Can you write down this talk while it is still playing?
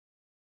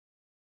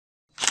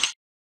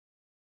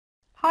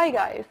Hi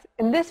guys,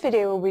 in this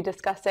video we'll be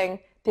discussing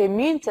the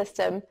immune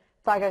system,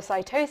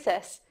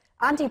 phagocytosis,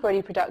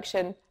 antibody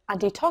production,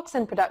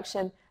 antitoxin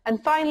production,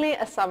 and finally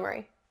a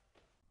summary.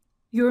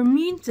 Your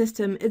immune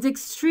system is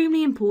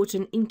extremely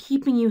important in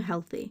keeping you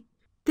healthy.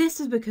 This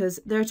is because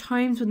there are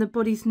times when the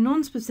body's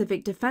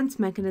non-specific defense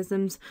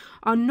mechanisms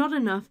are not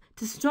enough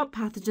to stop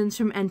pathogens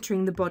from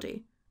entering the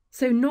body.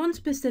 So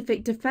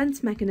non-specific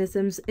defense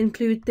mechanisms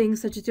include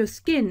things such as your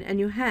skin and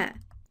your hair.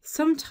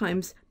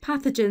 Sometimes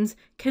pathogens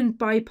can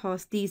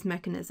bypass these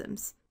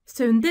mechanisms.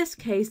 So in this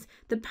case,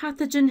 the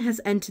pathogen has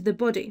entered the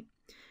body.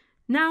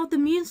 Now the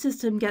immune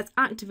system gets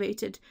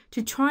activated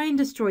to try and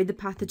destroy the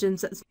pathogens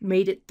that's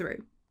made it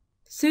through.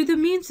 So the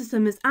immune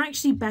system is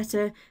actually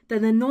better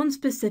than the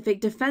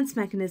non-specific defense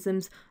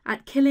mechanisms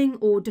at killing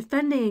or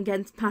defending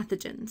against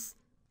pathogens.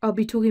 I'll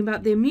be talking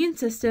about the immune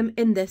system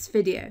in this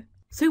video.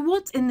 So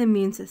what's in the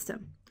immune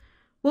system?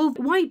 Well,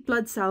 white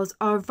blood cells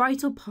are a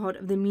vital part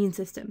of the immune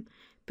system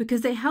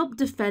because they help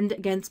defend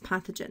against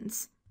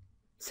pathogens.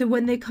 So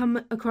when they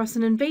come across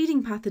an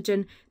invading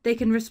pathogen, they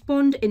can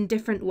respond in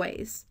different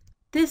ways.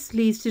 This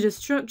leads to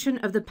destruction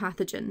of the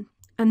pathogen,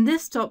 and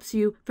this stops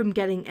you from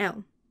getting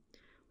ill.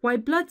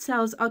 White blood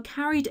cells are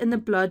carried in the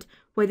blood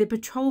where they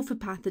patrol for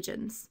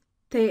pathogens.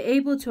 They are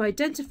able to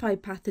identify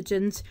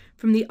pathogens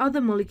from the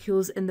other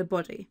molecules in the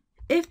body.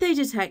 If they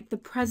detect the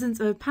presence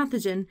of a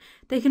pathogen,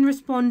 they can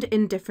respond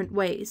in different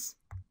ways.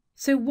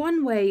 So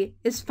one way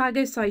is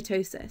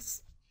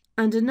phagocytosis,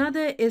 and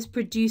another is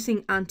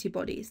producing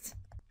antibodies.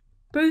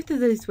 Both of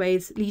those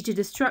ways lead to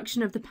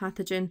destruction of the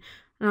pathogen,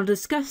 and I'll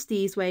discuss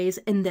these ways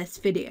in this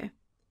video.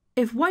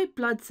 If white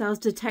blood cells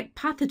detect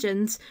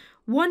pathogens,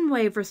 one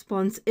way of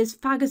response is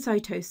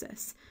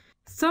phagocytosis.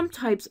 Some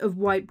types of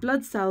white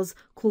blood cells,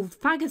 called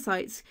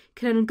phagocytes,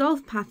 can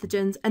engulf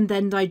pathogens and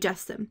then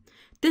digest them.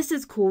 This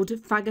is called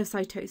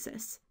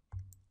phagocytosis.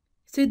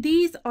 So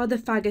these are the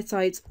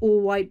phagocytes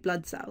or white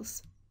blood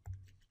cells.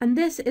 And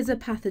this is a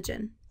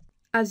pathogen.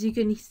 As you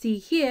can see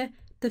here,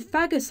 the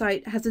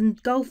phagocyte has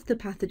engulfed the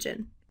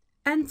pathogen.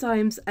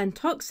 Enzymes and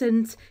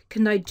toxins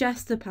can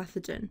digest the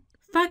pathogen.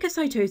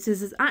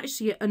 Phagocytosis is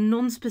actually a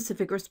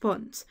non-specific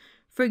response.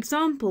 For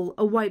example,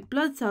 a white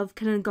blood cell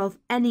can engulf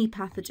any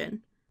pathogen.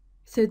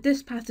 So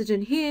this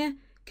pathogen here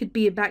could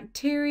be a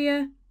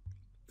bacteria,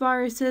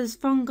 viruses,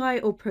 fungi,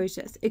 or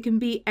protists. It can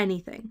be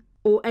anything,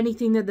 or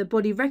anything that the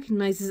body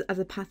recognizes as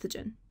a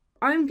pathogen.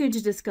 I'm going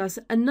to discuss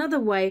another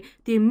way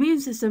the immune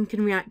system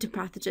can react to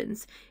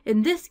pathogens,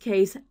 in this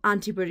case,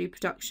 antibody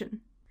production.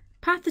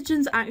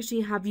 Pathogens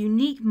actually have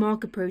unique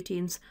marker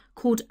proteins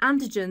called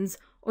antigens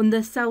on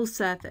their cell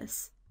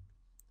surface.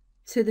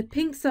 So the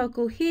pink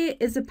circle here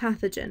is a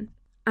pathogen,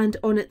 and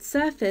on its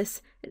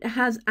surface it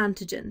has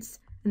antigens,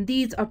 and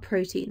these are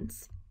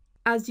proteins.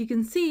 As you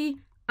can see,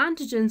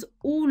 antigens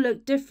all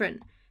look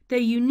different. They're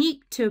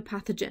unique to a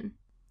pathogen.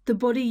 The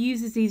body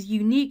uses these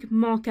unique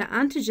marker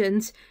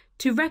antigens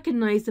to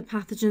recognize the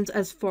pathogens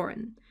as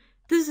foreign.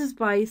 This is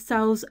by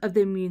cells of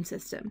the immune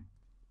system.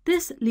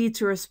 This leads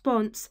to a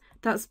response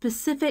that's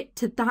specific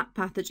to that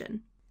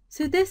pathogen.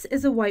 So this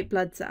is a white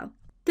blood cell.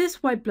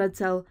 This white blood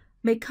cell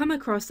may come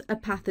across a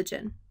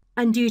pathogen,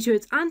 and due to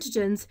its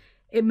antigens,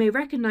 it may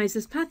recognize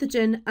this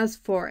pathogen as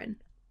foreign.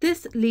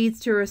 This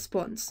leads to a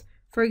response,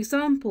 for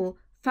example,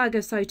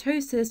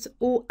 phagocytosis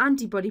or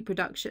antibody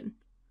production.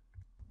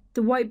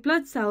 The white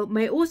blood cell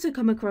may also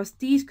come across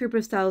these group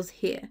of cells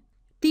here.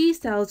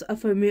 These cells are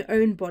from your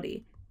own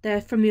body,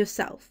 they're from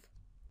yourself.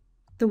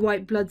 The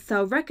white blood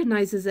cell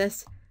recognizes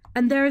this,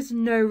 and there is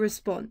no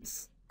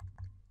response.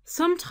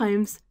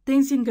 Sometimes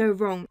things can go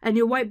wrong, and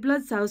your white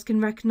blood cells can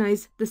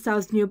recognize the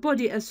cells in your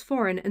body as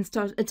foreign and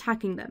start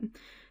attacking them.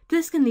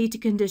 This can lead to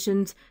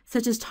conditions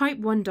such as type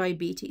 1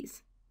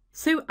 diabetes.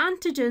 So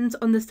antigens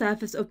on the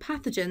surface of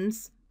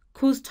pathogens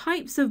cause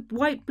types of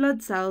white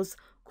blood cells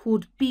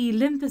called B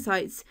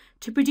lymphocytes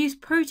to produce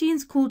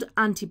proteins called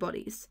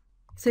antibodies.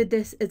 So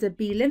this is a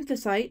B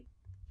lymphocyte,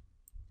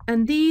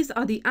 and these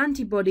are the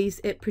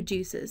antibodies it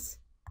produces.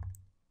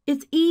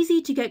 It's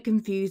easy to get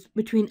confused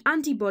between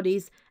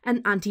antibodies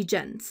and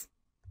antigens.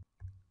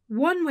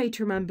 One way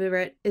to remember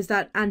it is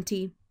that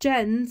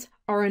antigens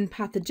are in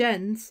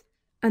pathogens,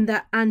 and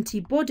that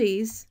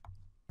antibodies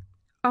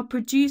are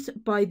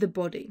produced by the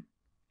body.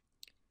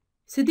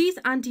 So these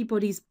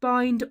antibodies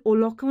bind or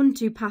lock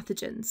onto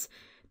pathogens.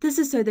 This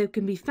is so they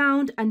can be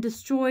found and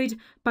destroyed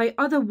by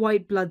other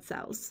white blood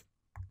cells.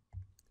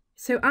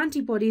 So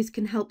antibodies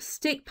can help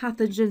stick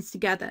pathogens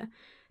together.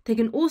 They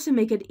can also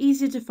make it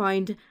easier to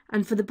find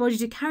and for the body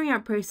to carry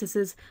out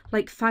processes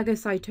like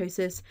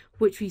phagocytosis,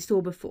 which we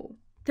saw before.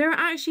 There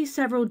are actually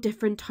several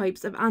different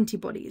types of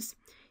antibodies.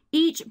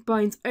 Each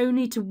binds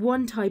only to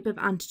one type of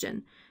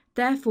antigen,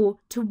 therefore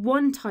to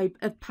one type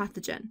of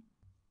pathogen.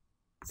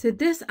 So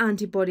this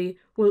antibody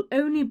will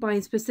only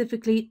bind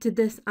specifically to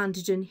this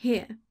antigen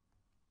here.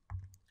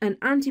 And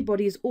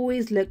antibodies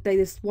always look like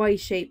this Y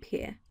shape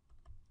here.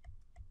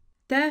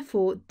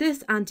 Therefore,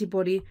 this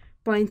antibody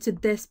binds to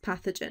this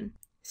pathogen.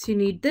 So you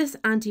need this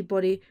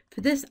antibody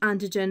for this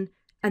antigen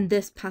and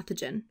this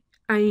pathogen.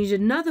 And you need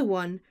another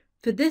one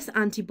for this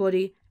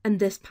antibody and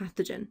this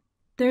pathogen.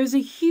 There is a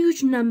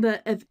huge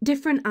number of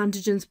different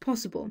antigens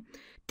possible.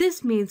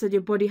 This means that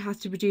your body has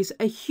to produce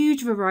a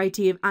huge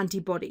variety of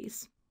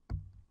antibodies.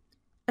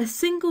 A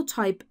single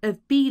type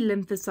of B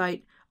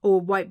lymphocyte or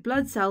white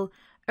blood cell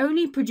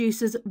only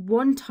produces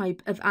one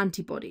type of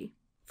antibody.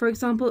 For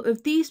example,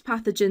 if these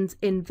pathogens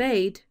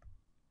invade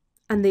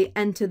and they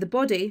enter the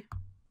body,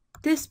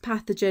 this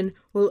pathogen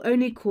will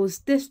only cause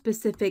this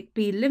specific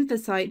B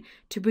lymphocyte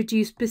to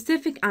produce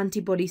specific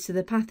antibodies to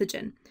the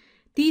pathogen.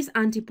 These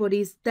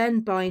antibodies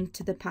then bind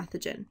to the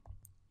pathogen,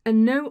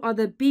 and no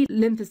other B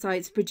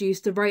lymphocytes produce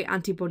the right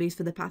antibodies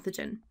for the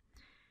pathogen.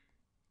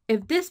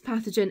 If this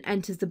pathogen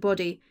enters the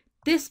body,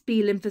 this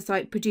B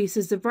lymphocyte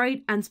produces the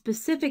right and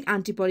specific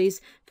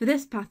antibodies for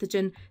this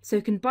pathogen so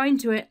it can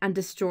bind to it and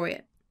destroy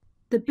it.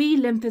 The B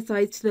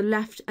lymphocytes to the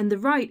left and the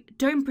right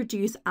don't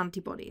produce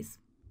antibodies.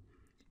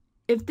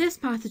 If this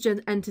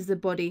pathogen enters the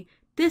body,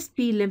 this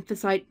B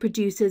lymphocyte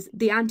produces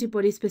the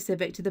antibody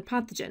specific to the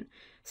pathogen,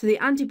 so the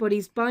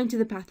antibodies bind to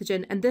the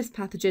pathogen and this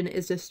pathogen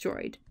is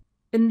destroyed.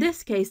 In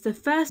this case, the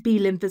first B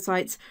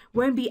lymphocytes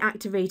won't be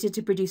activated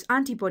to produce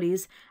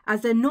antibodies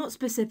as they're not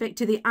specific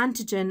to the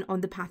antigen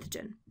on the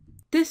pathogen.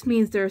 This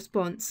means the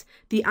response,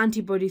 the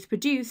antibodies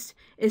produced,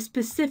 is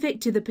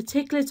specific to the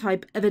particular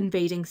type of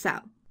invading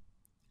cell.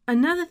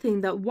 Another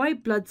thing that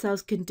white blood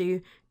cells can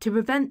do to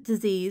prevent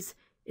disease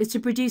is to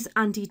produce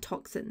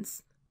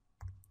antitoxins.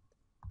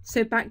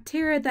 So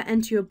bacteria that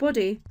enter your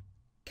body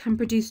can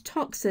produce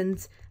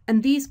toxins,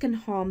 and these can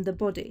harm the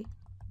body.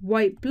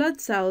 White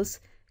blood cells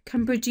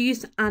can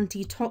produce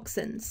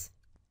antitoxins,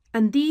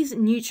 and these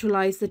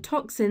neutralize the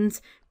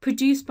toxins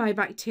produced by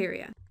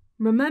bacteria.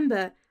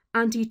 Remember,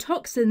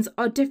 antitoxins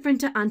are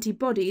different to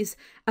antibodies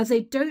as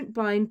they don't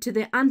bind to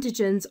the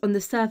antigens on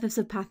the surface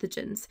of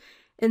pathogens.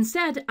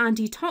 Instead,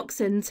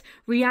 antitoxins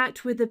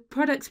react with the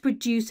products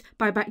produced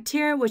by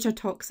bacteria which are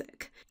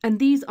toxic, and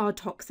these are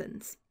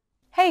toxins.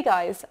 Hey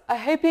guys, I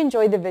hope you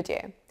enjoyed the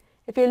video.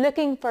 If you're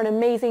looking for an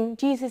amazing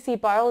GCSE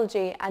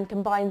biology and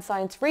combined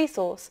science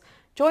resource,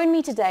 join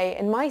me today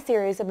in my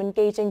series of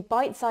engaging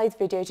bite-sized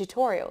video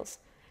tutorials.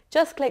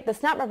 Just click the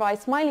Snap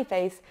Revise smiley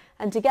face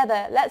and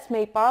together let's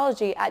make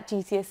biology at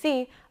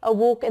GCSE a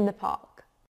walk in the park.